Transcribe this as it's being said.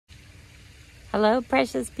Hello,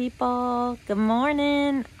 precious people. Good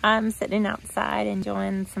morning. I'm sitting outside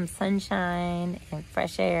enjoying some sunshine and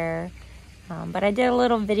fresh air. But I did a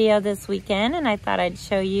little video this weekend and I thought I'd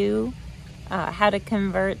show you how to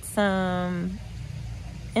convert some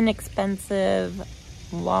inexpensive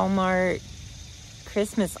Walmart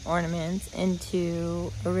Christmas ornaments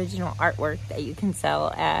into original artwork that you can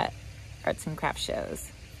sell at arts and crafts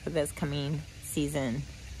shows for this coming season.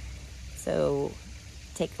 So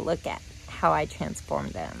take a look at how I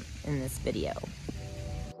transformed them in this video.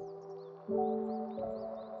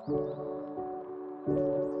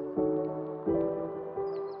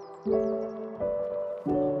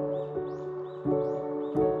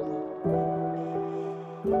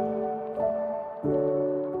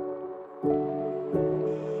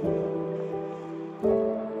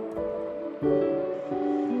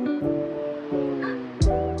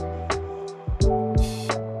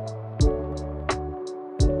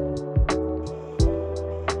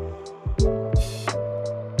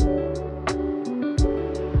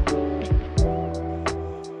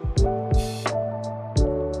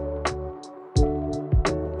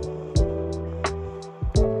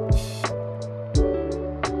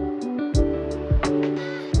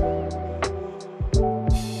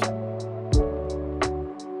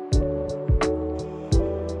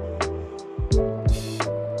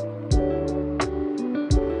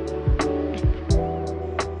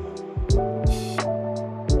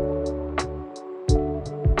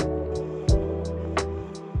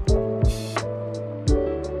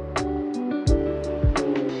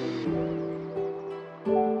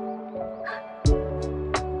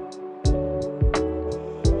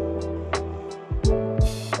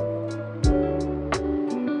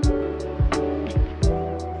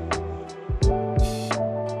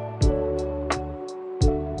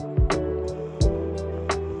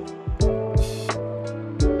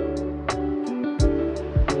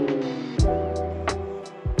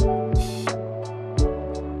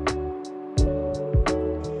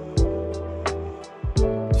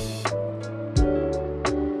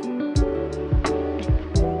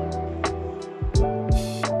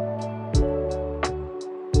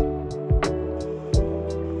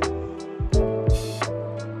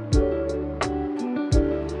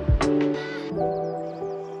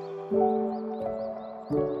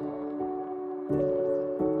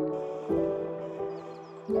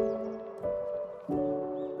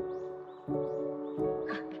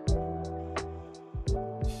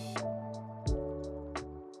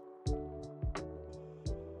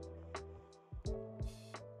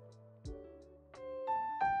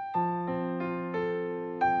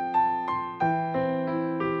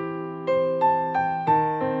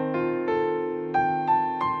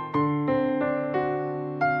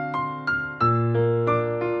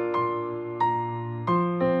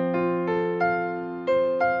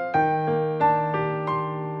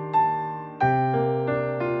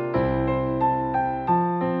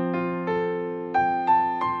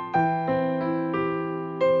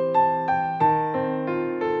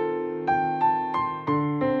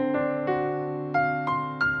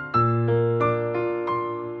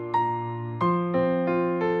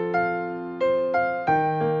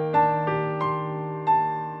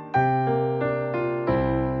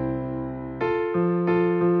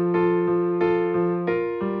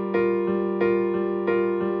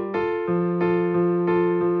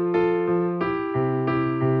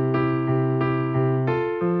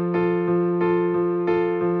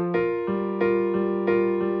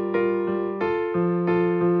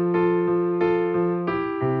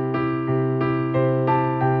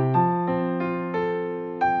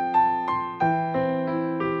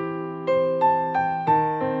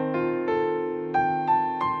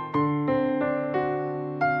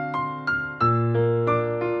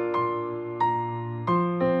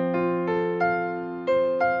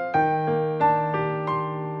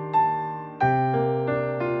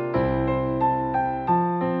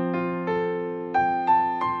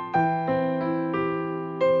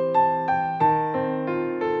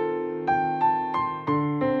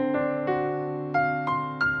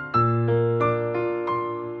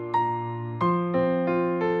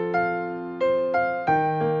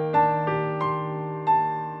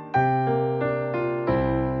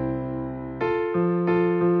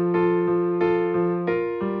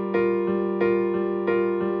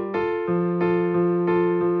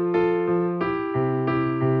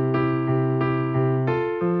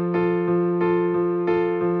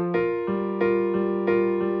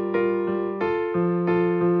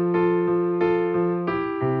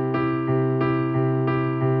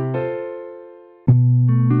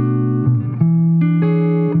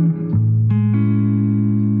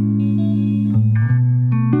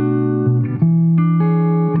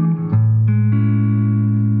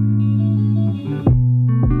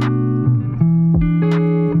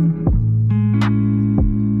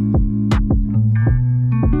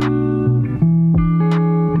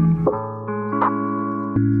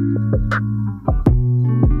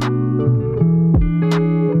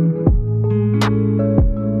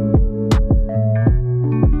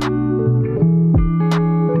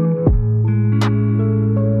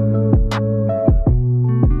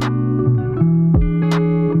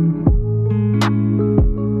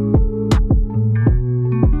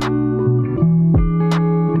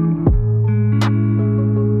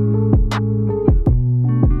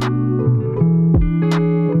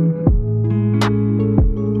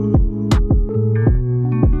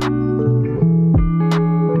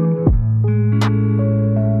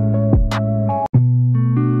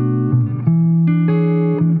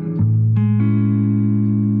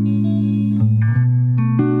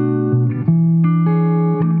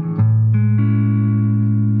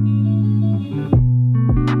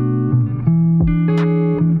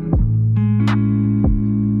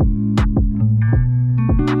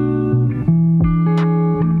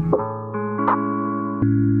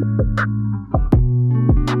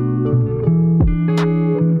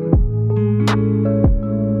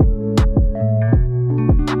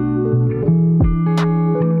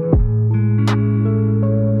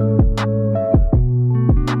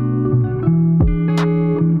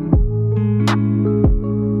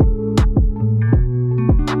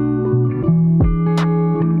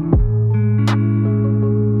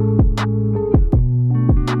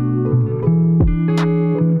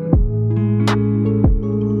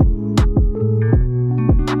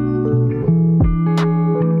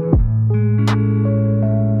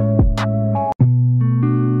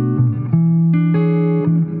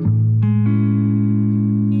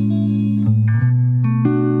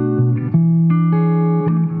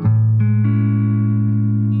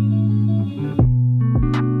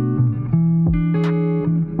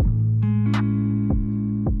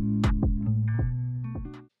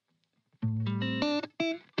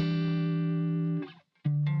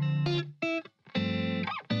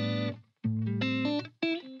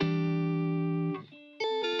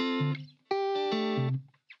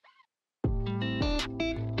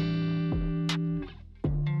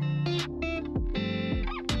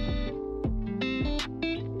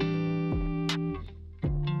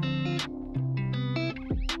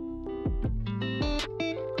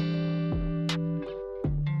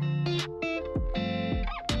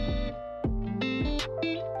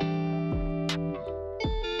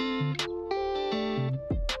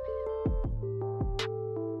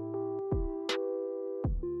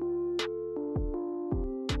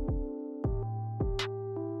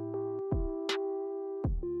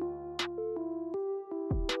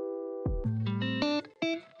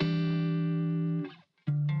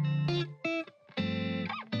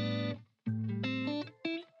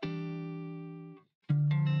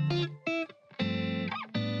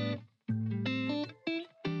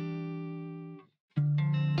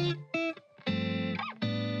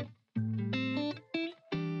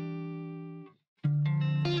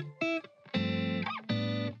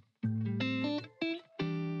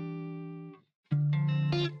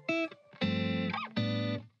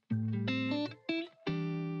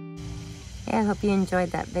 Okay, I hope you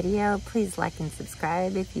enjoyed that video. Please like and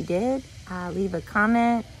subscribe if you did. Leave a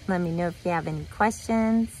comment. Let me know if you have any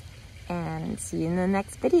questions. And see you in the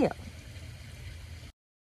next video.